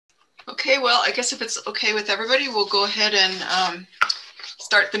Okay, well, I guess if it's okay with everybody, we'll go ahead and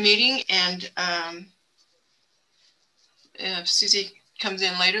start the meeting. And if Susie comes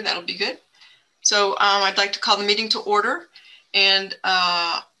in later, that'll be good. So I'd like to call the meeting to order. And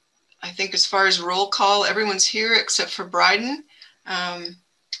I think as far as roll call, everyone's here except for Bryden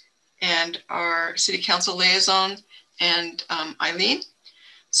and our city council liaison and Eileen.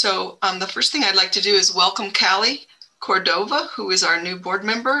 So the first thing I'd like to do is welcome Callie Cordova, who is our new board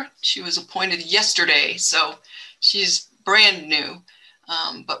member. She was appointed yesterday, so she's brand new,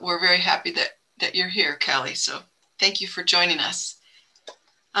 but we're very happy that you're here, Callie. So thank you for joining us.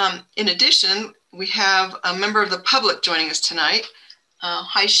 In addition, we have a member of the public joining us tonight.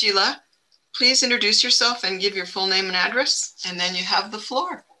 Hi, Sheila. Please introduce yourself and give your full name and address, and then you have the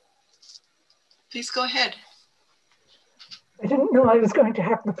floor. Please go ahead. I didn't know I was going to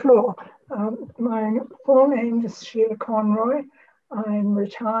have the floor. My full name is Sheila Conroy. I'm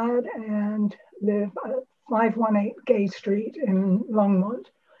retired and live at 518 Gay Street in Longmont.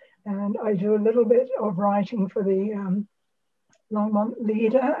 And I do a little bit of writing for the Longmont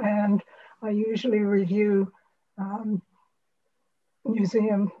Leader, and I usually review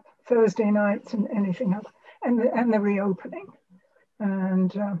museum Thursday nights and anything else, and the reopening.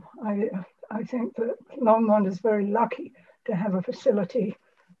 And I think that Longmont is very lucky to have a facility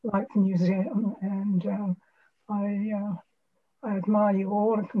like the museum, and I admire you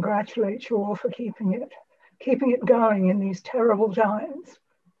all and congratulate you all for keeping it going in these terrible times.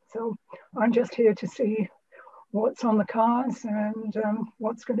 So I'm just here to see what's on the cards and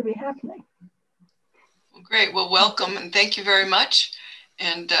what's going to be happening. Well, great. Well, welcome and thank you very much.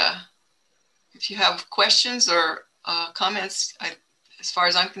 And if you have questions or comments, as far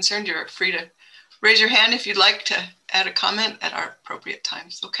as I'm concerned, you're free to raise your hand if you'd like to add a comment at our appropriate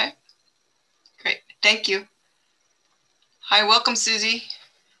times. Okay, great. Thank you. Hi, welcome, Susie.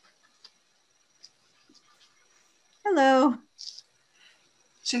 Hello.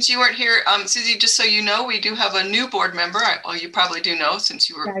 Since you weren't here, Susie, just so you know, we do have a new board member. Well, you probably do know since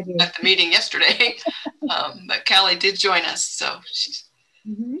you were at the meeting yesterday, but Callie did join us, so she's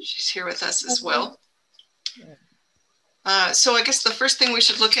here with us as well. So I guess the first thing we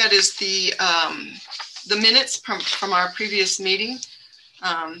should look at is the minutes from our previous meeting.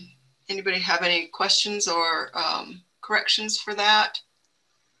 Anybody have any questions or corrections for that?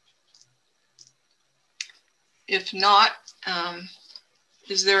 If not,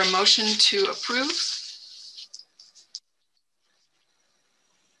 is there a motion to approve?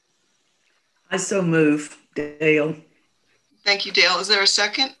 I so move, Dale. Thank you, Dale. Is there a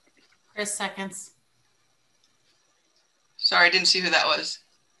second? Chris seconds. Sorry, I didn't see who that was.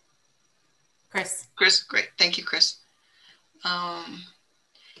 Chris. Chris, great. Thank you, Chris. And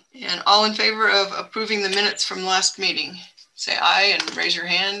all in favor of approving the minutes from last meeting, say aye and raise your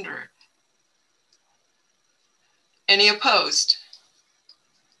hand. Or any opposed?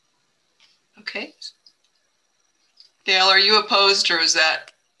 Okay. Dale, are you opposed, or is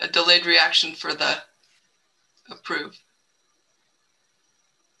that a delayed reaction for the approve?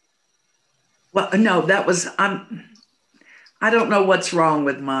 Well, no, that was, I don't know what's wrong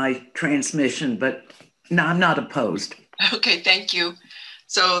with my transmission, but no, I'm not opposed. Okay, thank you.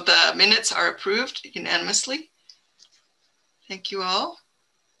 So the minutes are approved unanimously. Thank you all.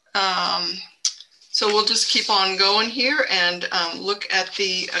 So we'll just keep on going here and look at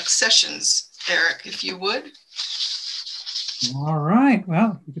the accessions. Eric, if you would. All right,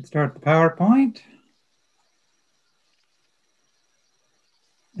 well, we could start the PowerPoint.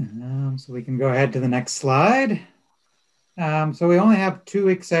 So we can go ahead to the next slide. So we only have 2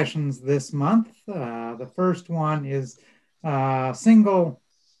 accessions this month. The first one is a single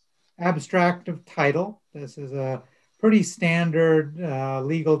abstract of title. This is a pretty standard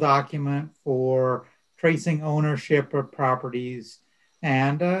legal document for tracing ownership of properties,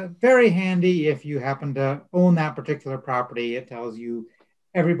 and very handy if you happen to own that particular property. It tells you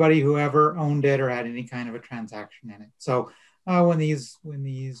everybody who ever owned it or had any kind of a transaction in it. So when these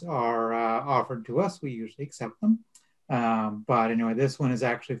are offered to us, we usually accept them. But anyway, this one is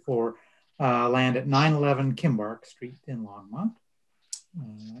actually for land at 911 Kimbark Street in Longmont.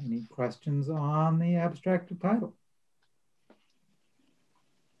 Any questions on the abstract of title?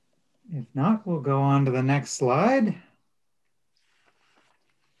 If not, we'll go on to the next slide.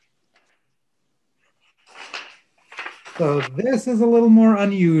 So this is a little more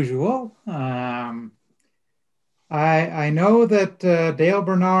unusual. I know that Dale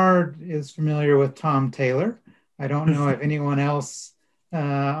Bernard is familiar with Tom Taylor. I don't know if anyone else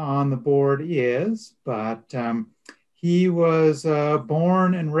on the board is, but he was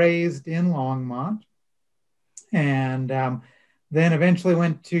born and raised in Longmont. And then eventually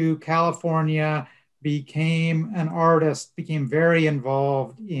went to California, became an artist, became very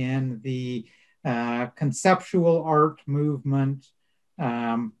involved in the conceptual art movement,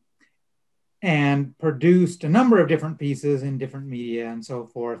 and produced a number of different pieces in different media and so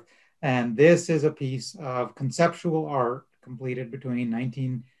forth. And this is a piece of conceptual art completed between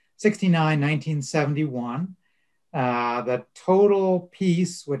 1969, 1971. The total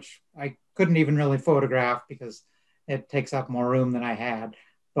piece, which I couldn't even really photograph because it takes up more room than I had,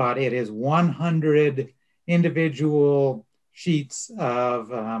 but it is 100 individual sheets of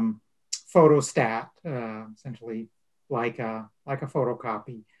photostat, essentially like a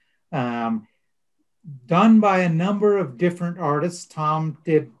photocopy. Done by a number of different artists. Tom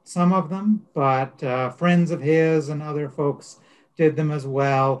did some of them, but friends of his and other folks did them as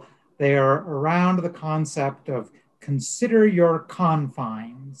well. They are around the concept of consider your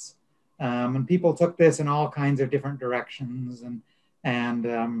confines. And people took this in all kinds of different directions.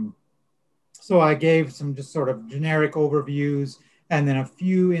 And so I gave some just sort of generic overviews and then a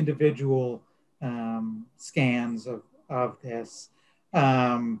few individual scans of this.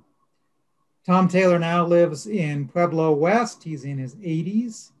 Tom Taylor now lives in Pueblo West. He's in his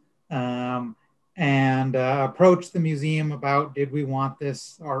 80s, and approached the museum about, did we want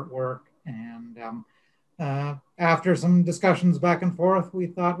this artwork? And after some discussions back and forth, we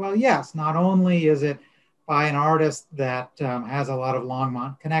thought, well, yes, not only is it by an artist that has a lot of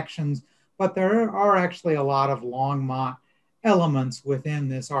Longmont connections, but there are actually a lot of Longmont elements within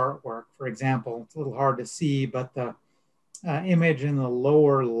this artwork. For example, it's a little hard to see, but the image in the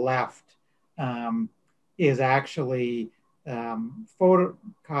lower left is actually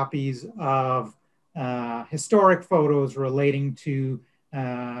photocopies of historic photos relating to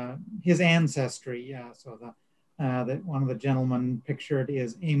his ancestry. So that one of the gentlemen pictured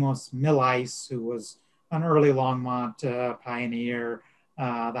is Amos Millice, who was an early Longmont pioneer.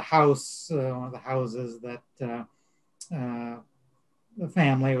 The house, one of the houses that the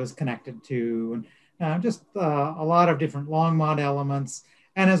family was connected to, and just a lot of different Longmont elements.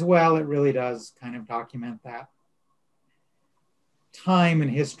 And as well, it really does kind of document that time and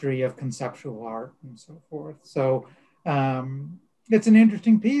history of conceptual art and so forth. So it's an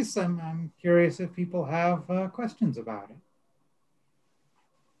interesting piece. I'm curious if people have questions about it.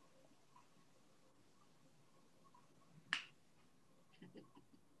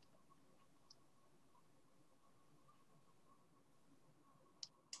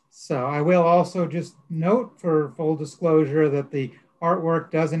 So I will also just note, for full disclosure, that the artwork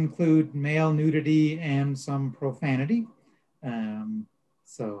does include male nudity and some profanity.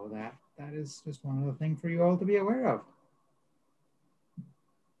 So that is just one other thing for you all to be aware of.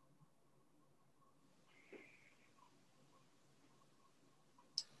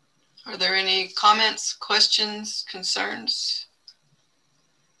 Are there any comments, questions, concerns?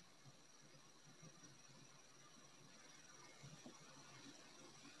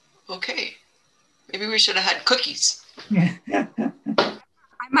 Okay, maybe we should have had cookies.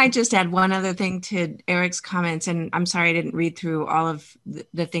 I might just add one other thing to Eric's comments, and I'm sorry I didn't read through all of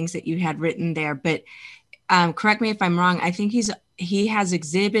the things that you had written there, but correct me if I'm wrong. I think he has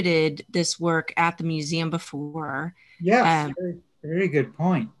exhibited this work at the museum before. Yes, very good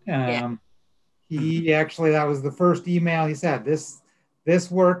point. Yeah. He actually, that was the first email he said.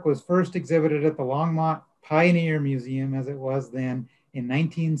 This work was first exhibited at the Longmont Pioneer Museum, as it was then, in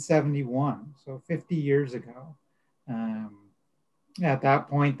 1971, so 50 years ago. At that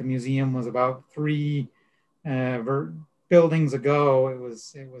point, the museum was about 3 buildings ago. It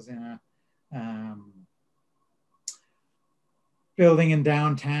was in a building in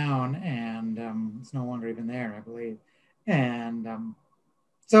downtown, and it's no longer even there, I believe. And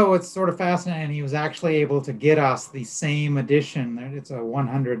so it's sort of fascinating. He was actually able to get us the same edition. It's a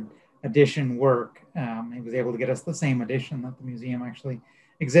 100 edition work. He was able to get us the same edition that the museum actually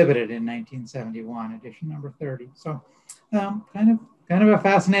exhibited in 1971, edition number 30. So kind of a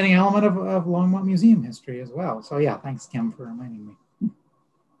fascinating element of Longmont Museum history as well. So yeah, thanks, Kim, for reminding me.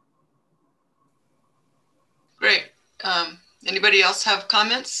 Great. Anybody else have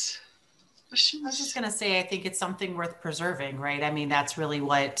comments? I was just going to say, I think it's something worth preserving, right? I mean, that's really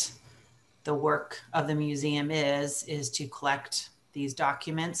what the work of the museum is to collect these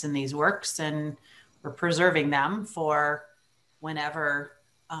documents and these works, and we're preserving them for whenever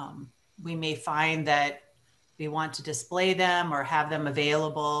we may find that we want to display them or have them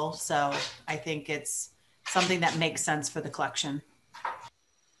available. So I think it's something that makes sense for the collection.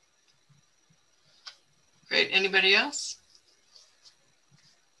 Great. Anybody else?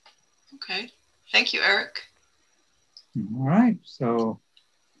 Okay. Thank you, Eric. All right. So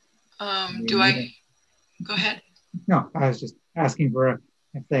go ahead? no, I was just asking for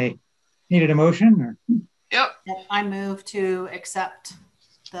if they needed a motion or. Yep. I move to accept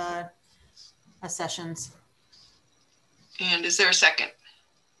the accessions. And is there a second?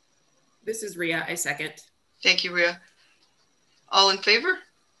 This is Rhea. I second. Thank you, Rhea. All in favor?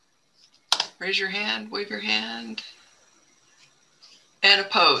 Raise your hand, wave your hand. And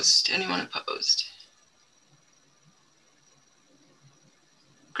opposed? Anyone opposed?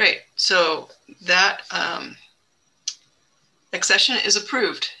 Great. So that accession is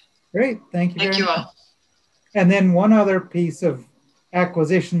approved. Great. Thank you very much. Thank you all. And then one other piece of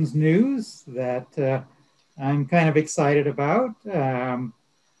acquisitions news that I'm kind of excited about.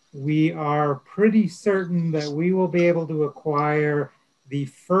 We are pretty certain that we will be able to acquire the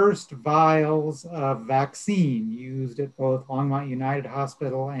first vials of vaccine used at both Longmont United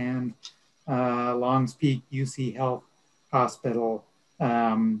Hospital and Longs Peak UC Health Hospital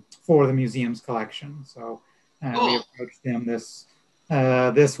for the museum's collection. So we approached them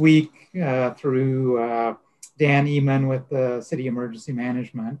this week through Dan Eman with the City Emergency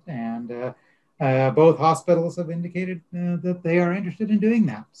Management, and both hospitals have indicated that they are interested in doing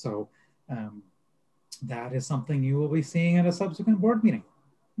that. So that is something you will be seeing at a subsequent board meeting.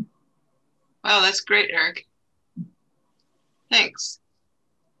 Wow, that's great, Eric. Thanks.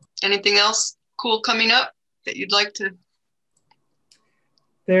 Anything else cool coming up that you'd like to?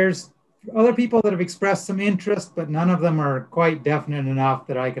 There's other people that have expressed some interest, but none of them are quite definite enough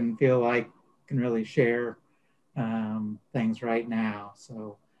that I can feel like can really share things right now.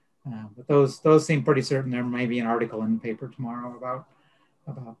 So, but those seem pretty certain. There may be an article in the paper tomorrow about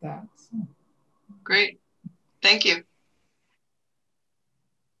that. So. Great, thank you.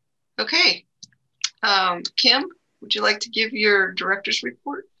 Okay, Kim, would you like to give your director's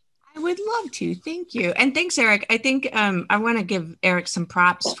report? I would love to. Thank you. And thanks, Eric. I think I want to give Eric some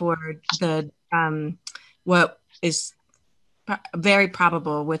props for the what is very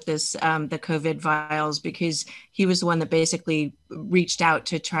probable with this, the COVID vials, because he was the one that basically reached out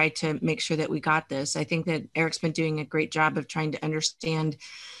to try to make sure that we got this. I think that Eric's been doing a great job of trying to understand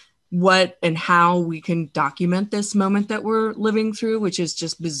what and how we can document this moment that we're living through, which is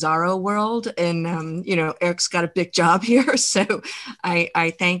just bizarro world. And, you know, Eric's got a big job here. So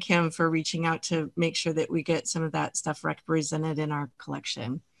I thank him for reaching out to make sure that we get some of that stuff represented in our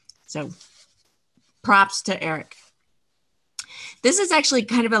collection. So props to Eric. This is actually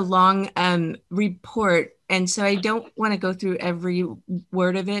kind of a long report. And so I don't want to go through every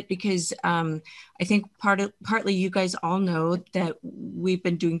word of it because I think partly you guys all know that we've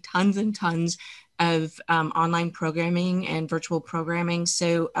been doing tons and tons of online programming and virtual programming.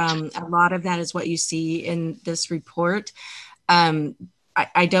 So a lot of that is what you see in this report.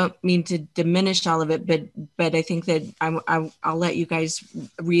 I don't mean to diminish all of it, but I think that I'll let you guys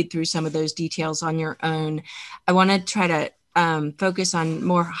read through some of those details on your own. I want to try to focus on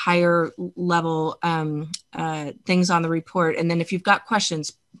more higher level things on the report. And then if you've got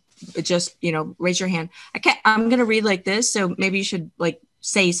questions, just, you know, raise your hand. I'm going to read like this. So maybe you should like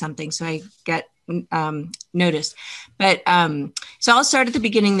say something so I get noticed. But so I'll start at the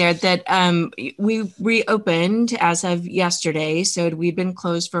beginning there that we reopened as of yesterday. So we've been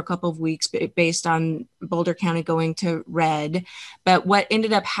closed for a couple of weeks based on Boulder County going to red. But what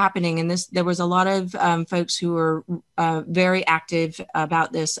ended up happening, and there was a lot of folks who were very active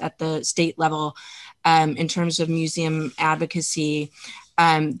about this at the state level in terms of museum advocacy.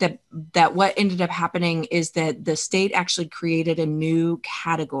 That what ended up happening is that the state actually created a new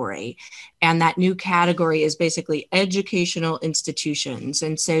category, and that new category is basically educational institutions.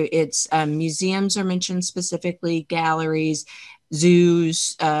 And so it's museums are mentioned specifically, galleries,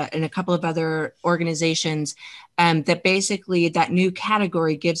 zoos, and a couple of other organizations. That basically that new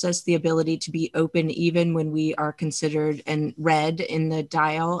category gives us the ability to be open even when we are considered in red in the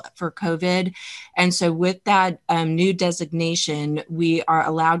dial for COVID. And so with that new designation, we are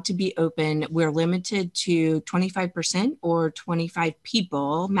allowed to be open. We're limited to 25% or 25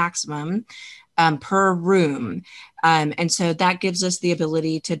 people maximum per room. And so that gives us the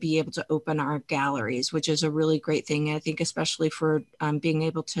ability to be able to open our galleries, which is a really great thing. I think especially for being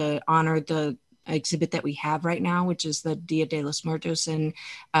able to honor the exhibit that we have right now, which is the Dia de los Muertos and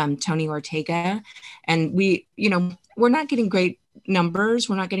Tony Ortega. And we, you know, we're not getting great numbers.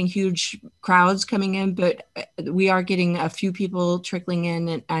 We're not getting huge crowds coming in, but we are getting a few people trickling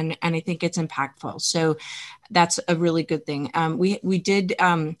in, and I think it's impactful. So that's a really good thing. We did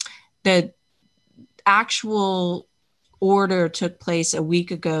the actual order took place a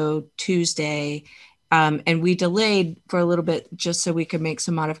week ago, Tuesday. And we delayed for a little bit just so we could make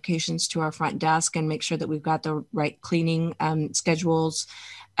some modifications to our front desk and make sure that we've got the right cleaning schedules.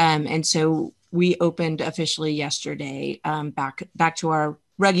 And so we opened officially yesterday, back to our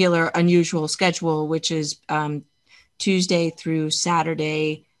regular unusual schedule, which is Tuesday through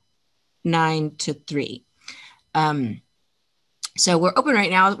Saturday, 9 to 3. So we're open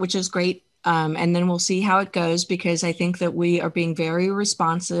right now, which is great. And then we'll see how it goes, because I think that we are being very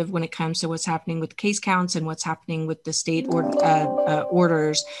responsive when it comes to what's happening with case counts and what's happening with the state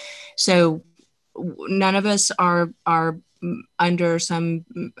orders. So none of us are under some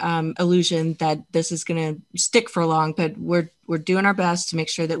illusion that this is going to stick for long, but we're doing our best to make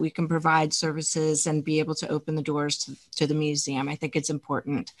sure that we can provide services and be able to open the doors to the museum. I think it's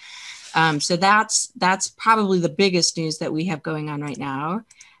important. So that's probably the biggest news that we have going on right now.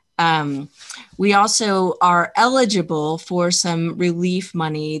 We also are eligible for some relief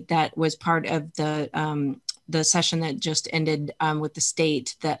money that was part of the session that just ended with the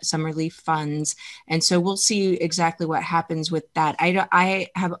state, that some relief funds. And so we'll see exactly what happens with that. I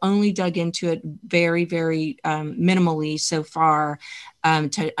have only dug into it very, very minimally so far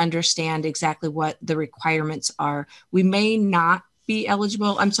to understand exactly what the requirements are. We may not be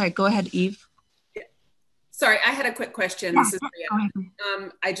eligible. I'm sorry, go ahead, Eve. Sorry, I had a quick question. Yeah, this is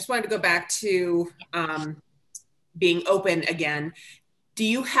Maria. I just wanted to go back to being open again. Do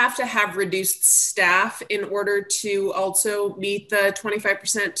you have to have reduced staff in order to also meet the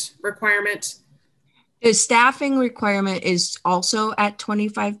 25% requirement? The staffing requirement is also at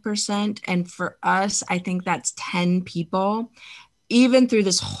 25%. And for us, I think that's 10 people. Even through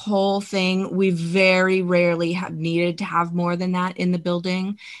this whole thing, we very rarely have needed to have more than that in the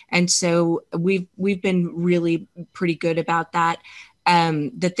building. And so we've been really pretty good about that.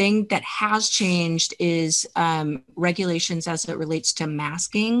 The thing that has changed is regulations as it relates to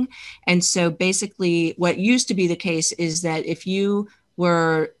masking. And so basically what used to be the case is that if you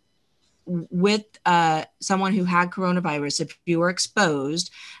were with someone who had coronavirus, if you were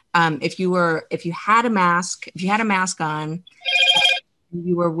exposed, if you had a mask on,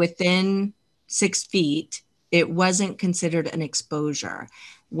 you were within 6 feet, it wasn't considered an exposure.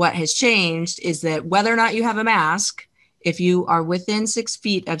 What has changed is that whether or not you have a mask, if you are within 6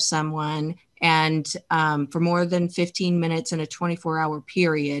 feet of someone and for more than 15 minutes in a 24-hour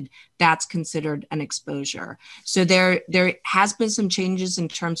period, that's considered an exposure. So there has been some changes in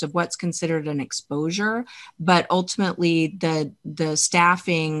terms of what's considered an exposure, but ultimately the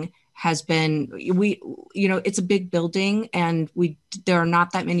staffing has been, it's a big building and there are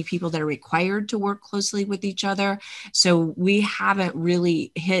not that many people that are required to work closely with each other. So we haven't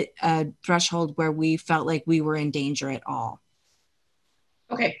really hit a threshold where we felt like we were in danger at all.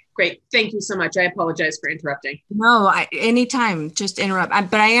 Okay, great. Thank you so much. I apologize for interrupting. No, anytime, just interrupt.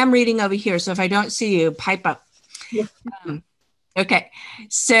 But I am reading over here. So if I don't see you, pipe up. Yeah. Okay,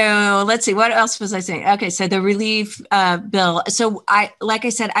 so let's see, what else was I saying? Okay, so the relief bill. So like I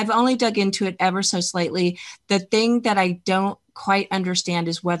said, I've only dug into it ever so slightly. The thing that I don't quite understand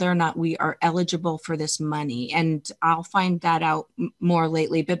is whether or not we are eligible for this money. And I'll find that out more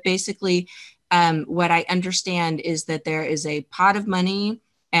lately. But basically, what I understand is that there is a pot of money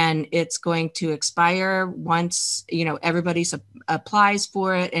and it's going to expire once, everybody applies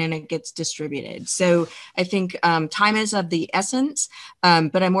for it and it gets distributed. So I think time is of the essence,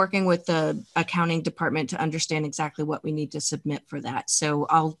 but I'm working with the accounting department to understand exactly what we need to submit for that. So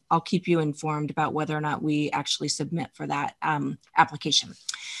I'll keep you informed about whether or not we actually submit for that application.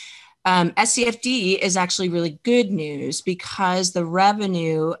 SCFD is actually really good news because the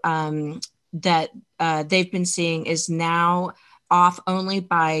revenue that they've been seeing is now off only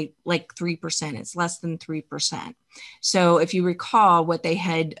by like 3%. It's less than 3%. So if you recall, what they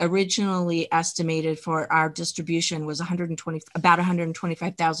had originally estimated for our distribution was about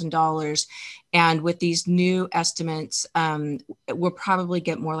 $125,000. And with these new estimates, we'll probably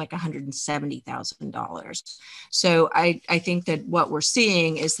get more like $170,000. So I think that what we're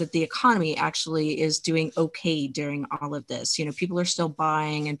seeing is that the economy actually is doing okay during all of this. People are still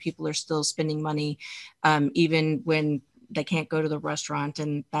buying and people are still spending money, even when they can't go to the restaurant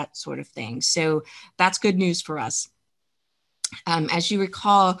and that sort of thing. So that's good news for us. As you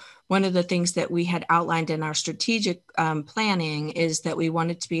recall, one of the things that we had outlined in our strategic planning is that we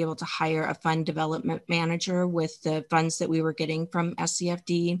wanted to be able to hire a fund development manager with the funds that we were getting from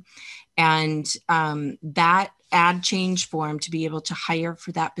SCFD. And that add change form to be able to hire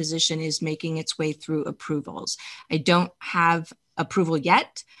for that position is making its way through approvals. I don't have approval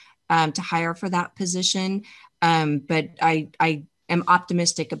yet to hire for that position. But I am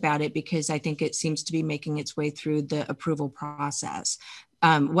optimistic about it because I think it seems to be making its way through the approval process.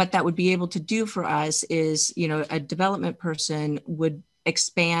 What that would be able to do for us is, a development person would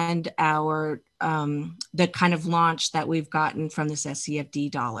expand our the kind of launch that we've gotten from this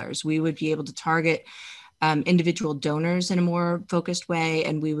SCFD dollars. We would be able to target individual donors in a more focused way,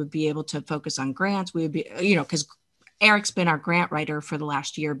 and we would be able to focus on grants. We would be, you know, because Eric's been our grant writer for the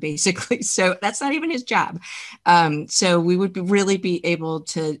last year, basically. So that's not even his job. So we would really be able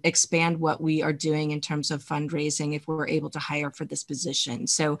to expand what we are doing in terms of fundraising if we're able to hire for this position.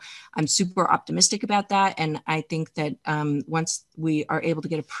 So I'm super optimistic about that. And I think that once we are able to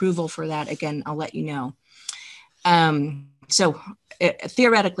get approval for that, again, I'll let you know. So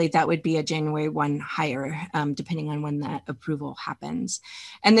theoretically, that would be a January 1 hire, depending on when that approval happens.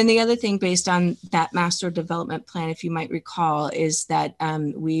 And then the other thing based on that master development plan, if you might recall, is that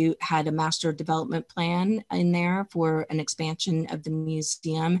we had a master development plan in there for an expansion of the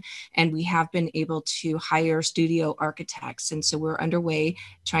museum, and we have been able to hire studio architects. And so we're underway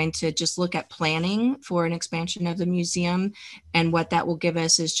trying to just look at planning for an expansion of the museum. And what that will give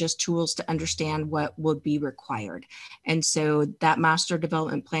us is just tools to understand what would be required. And so that master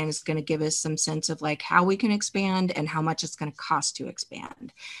development plan is going to give us some sense of like how we can expand and how much it's going to cost to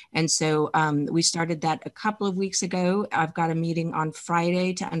expand. And so we started that a couple of weeks ago. I've got a meeting on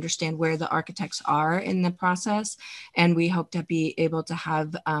Friday to understand where the architects are in the process. And we hope to be able to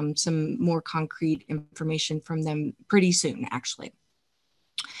have some more concrete information from them pretty soon, actually.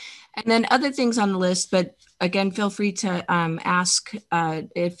 And then other things on the list, but again, feel free to ask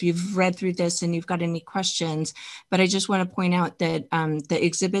if you've read through this and you've got any questions. But I just want to point out that the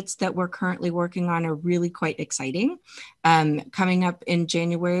exhibits that we're currently working on are really quite exciting. Coming up in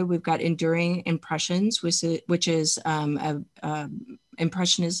January, we've got Enduring Impressions, which is a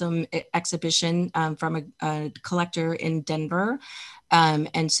Impressionism exhibition from a collector in Denver.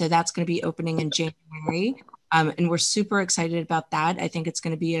 And so that's going to be opening in January. And we're super excited about that. I think it's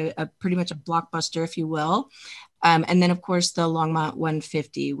going to be a pretty much a blockbuster, if you will. And then, of course, the Longmont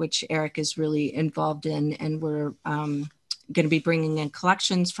 150, which Eric is really involved in. And we're going to be bringing in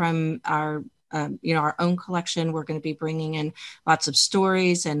collections from our own collection. We're going to be bringing in lots of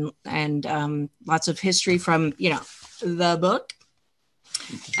stories and lots of history from, the book.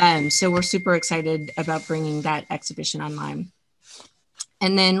 So we're super excited about bringing that exhibition online.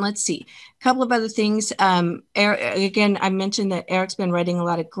 And then let's see, a couple of other things. Again, I mentioned that Eric's been writing a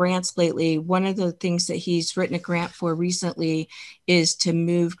lot of grants lately. One of the things that he's written a grant for recently is to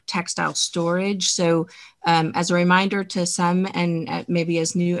move textile storage. So as a reminder to some and maybe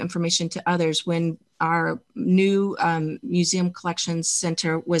as new information to others, when our new Museum Collections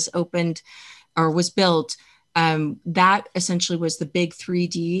Center was opened or was built, that essentially was the big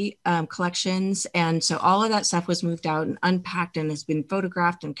 3D collections. And so all of that stuff was moved out and unpacked and has been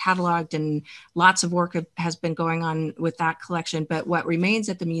photographed and cataloged, and lots of work has been going on with that collection. But what remains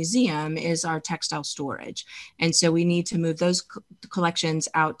at the museum is our textile storage. And so we need to move those collections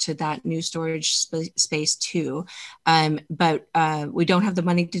out to that new storage space too. But we don't have the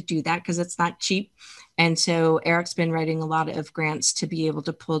money to do that because it's not cheap. And so Eric's been writing a lot of grants to be able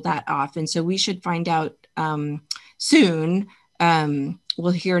to pull that off. And so we should find out soon.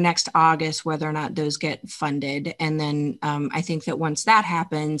 We'll hear next August whether or not those get funded. And then I think that once that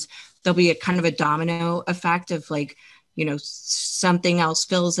happens, there'll be a kind of a domino effect of like, something else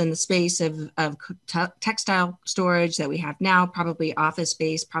fills in the space of textile storage that we have now, probably office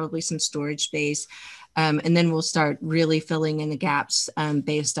space, probably some storage space. And then we'll start really filling in the gaps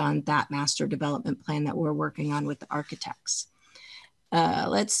based on that master development plan that we're working on with the architects.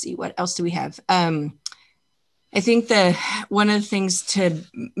 Let's see, what else do we have? I think one of the things to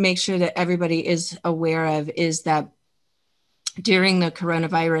make sure that everybody is aware of is that during the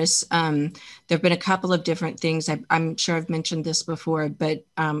coronavirus, there have been a couple of different things. I'm sure I've mentioned this before, but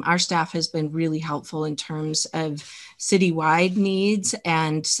our staff has been really helpful in terms of citywide needs.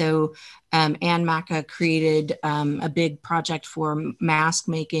 And so Ann Macca created a big project for mask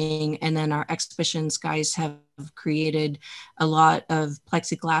making, and then our exhibitions guys have created a lot of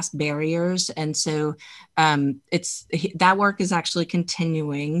plexiglass barriers. And so that work is actually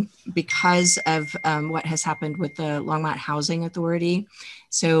continuing because of what has happened with the Longmont Housing Authority.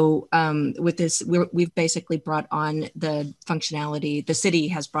 So with this, we've basically brought on the functionality, the city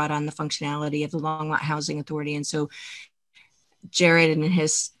has brought on the functionality of the Longmont Housing Authority. And so Jared and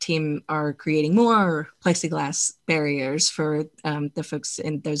his team are creating more plexiglass barriers for the folks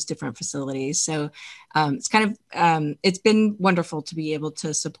in those different facilities. So it's kind of, it's been wonderful to be able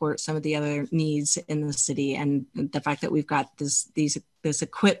to support some of the other needs in the city. And the fact that we've got this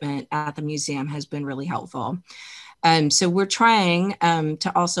equipment at the museum has been really helpful. So we're trying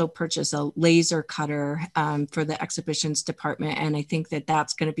to also purchase a laser cutter for the exhibitions department. And I think that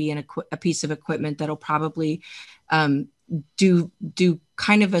that's going to be a piece of equipment that'll probably do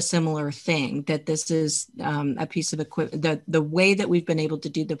kind of a similar thing, that this is a piece of equipment. The way that we've been able to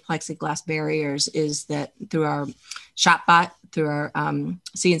do the plexiglass barriers is that through our ShopBot, through our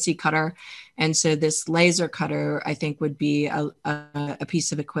CNC cutter. And so this laser cutter, I think, would be a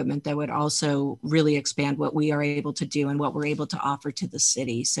piece of equipment that would also really expand what we are able to do and what we're able to offer to the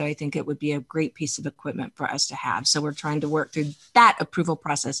city. So I think it would be a great piece of equipment for us to have. So we're trying to work through that approval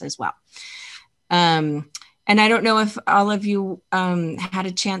process as well. And I don't know if all of you had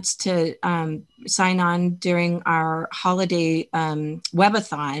a chance to sign on during our holiday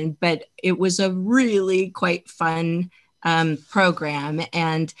webathon, but it was a really quite fun program.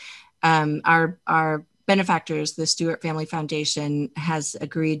 And our benefactors, the Stewart Family Foundation, has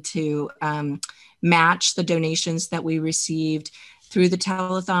agreed to match the donations that we received through the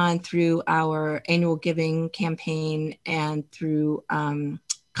telethon, through our annual giving campaign, and through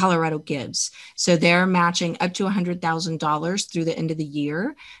Colorado Gives. So they're matching up to $100,000 through the end of the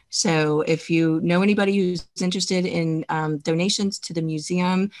year. So if you know anybody who's interested in donations to the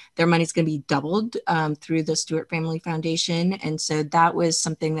museum, their money's going to be doubled through the Stewart Family Foundation. And so that was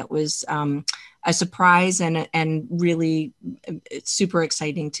something that was a surprise and really super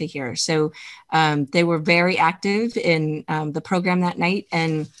exciting to hear. So they were very active in the program that night,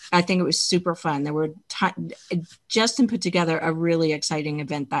 and I think it was super fun. There were Justin put together a really exciting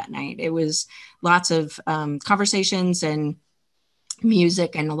event that night. It was lots of conversations and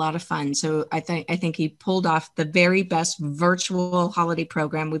music and a lot of fun. So I think he pulled off the very best virtual holiday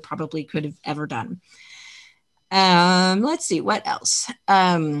program we probably could have ever done. Let's see what else.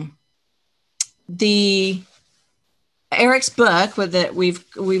 Eric's book that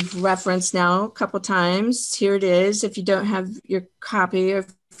we've referenced now a couple times. Here it is. If you don't have your copy, or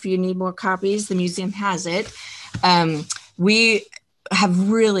if you need more copies, the museum has it. We have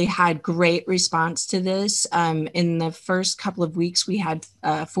really had great response to this. In the first couple of weeks, we had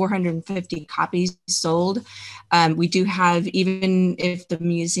 450 copies sold. We do have, even if the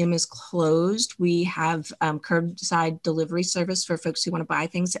museum is closed, we have curbside delivery service for folks who want to buy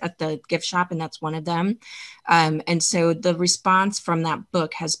things at the gift shop, and that's one of them. And so the response from that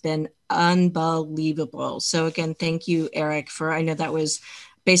book has been unbelievable. So again, thank you, Eric, I know that was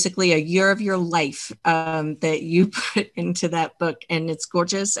basically a year of your life that you put into that book, and it's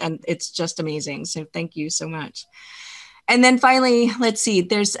gorgeous and it's just amazing. So thank you so much. And then finally, let's see,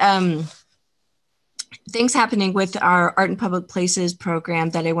 there's things happening with our Art in Public Places program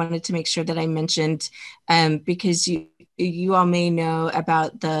that I wanted to make sure that I mentioned, because you all may know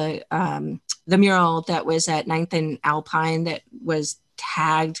about the mural that was at 9th and Alpine that was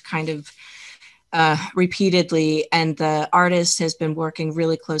tagged kind of repeatedly, and the artist has been working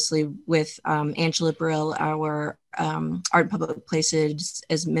really closely with Angela Brill, our Art in Public Places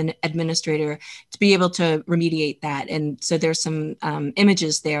administrator, to be able to remediate that. And so there's some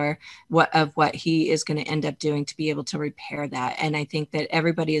images there of what he is going to end up doing to be able to repair that. And I think that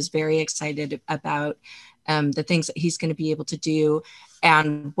everybody is very excited about the things that he's going to be able to do.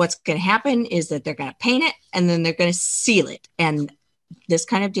 And what's going to happen is that they're going to paint it and then they're going to seal it. And this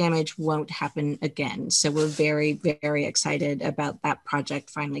kind of damage won't happen again. So we're very, very excited about that project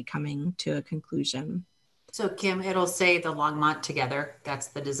finally coming to a conclusion. So Kim, it'll say the Longmont Together. That's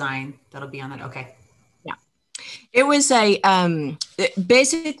the design that'll be on that. Okay. Yeah. It was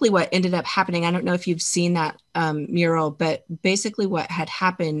basically what ended up happening. I don't know if you've seen that mural, but basically what had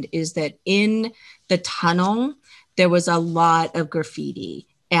happened is that in the tunnel, there was a lot of graffiti,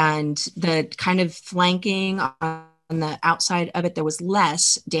 and the kind of flanking on the outside of it, there was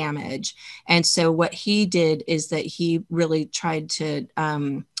less damage. And so what he did is that he really tried to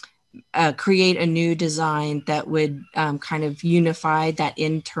create a new design that would kind of unify that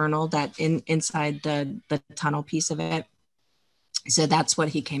internal, inside the tunnel piece of it. So that's what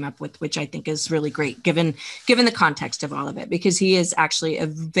he came up with, which I think is really great given the context of all of it, because he is actually a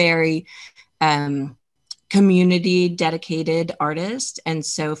very community dedicated artist. And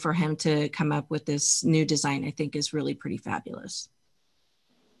so for him to come up with this new design, I think is really pretty fabulous.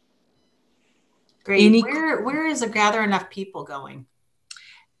 Great. Where is a Gather Enough People going?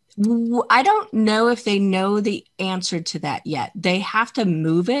 I don't know if they know the answer to that yet. They have to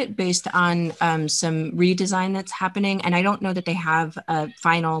move it based on some redesign that's happening. And I don't know that they have a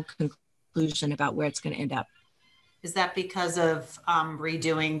final conclusion about where it's going to end up. Is that because of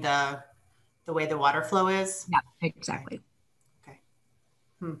redoing the way the water flow is? Yeah, exactly. Okay.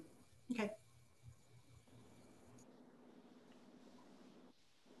 Okay.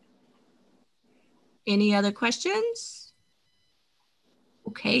 Any other questions?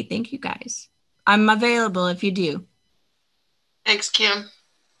 Okay, thank you guys. I'm available if you do. Thanks, Kim.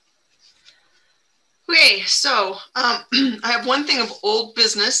 Okay, so I have one thing of old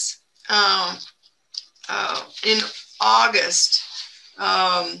business. In August,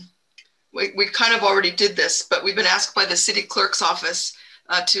 we kind of already did this, but we've been asked by the city clerk's office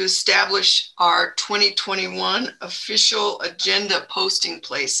to establish our 2021 official agenda posting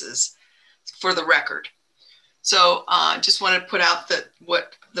places for the record. So just want to put out that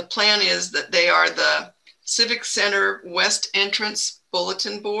what the plan is, that they are the Civic Center West Entrance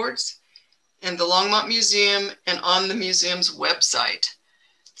bulletin boards and the Longmont Museum and on the museum's website.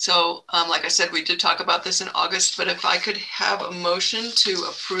 So like I said, we did talk about this in August, but if I could have a motion to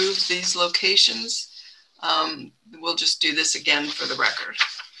approve these locations, we'll just do this again for the record.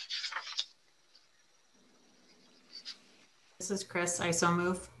 This is Chris, I so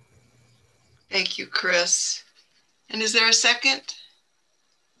move. Thank you, Chris. And is there a second?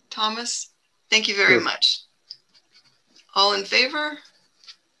 Thomas? Thank you very much. All in favor?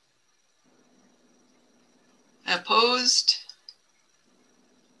 Opposed?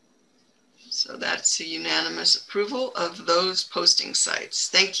 So that's a unanimous approval of those posting sites.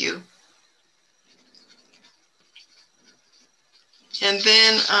 Thank you. And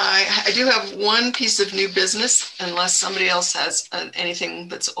then I do have one piece of new business, unless somebody else has anything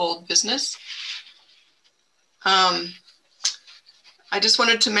that's old business. I just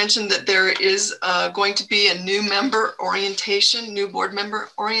wanted to mention that there is going to be a new member orientation, new board member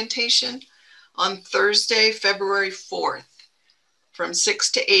orientation on Thursday, February 4th from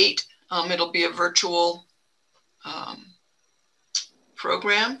 6 to 8. It'll be a virtual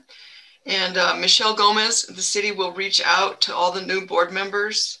program. And Michelle Gomez, the city will reach out to all the new board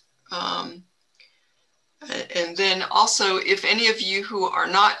members. And then also, if any of you who are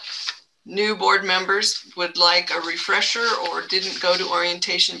not new board members would like a refresher or didn't go to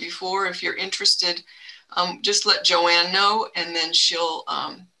orientation before, if you're interested, just let Joanne know, and then she'll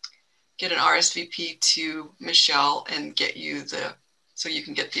get an RSVP to Michelle and get you so you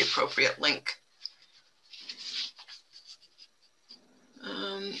can get the appropriate link.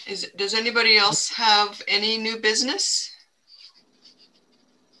 Does anybody else have any new business?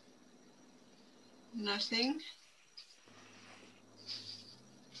 Nothing?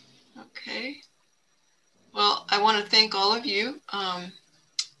 Okay. Well, I want to thank all of you.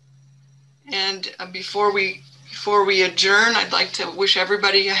 And before we adjourn, I'd like to wish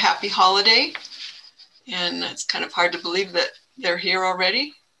everybody a happy holiday. And it's kind of hard to believe that they're here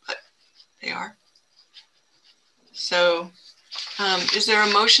already, but they are. So is there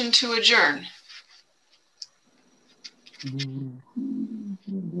a motion to adjourn?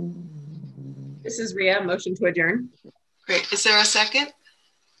 This is Rhea, motion to adjourn. Great. Is there a second?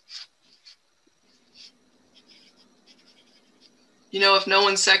 You know, if no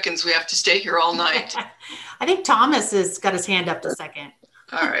one seconds, we have to stay here all night. I think Thomas has got his hand up to second.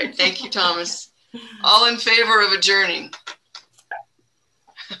 All right. Thank you, Thomas. All in favor of adjourning?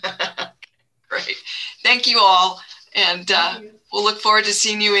 Great. Thank you all. And we'll look forward to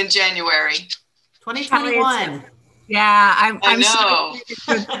seeing you in January. 2021. Yeah, I'm know. So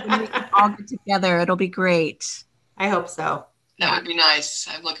excited when we can all get together. It'll be great. I hope so. That would be nice.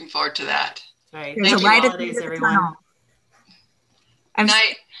 I'm looking forward to that. All right. There's Thank a you, light at the holidays, end of the everyone. tunnel.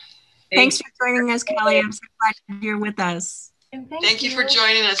 Night. Thanks for joining us, Kelly. I'm so glad you're here with us. Thank you for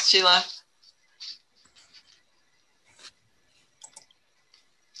joining us, Sheila.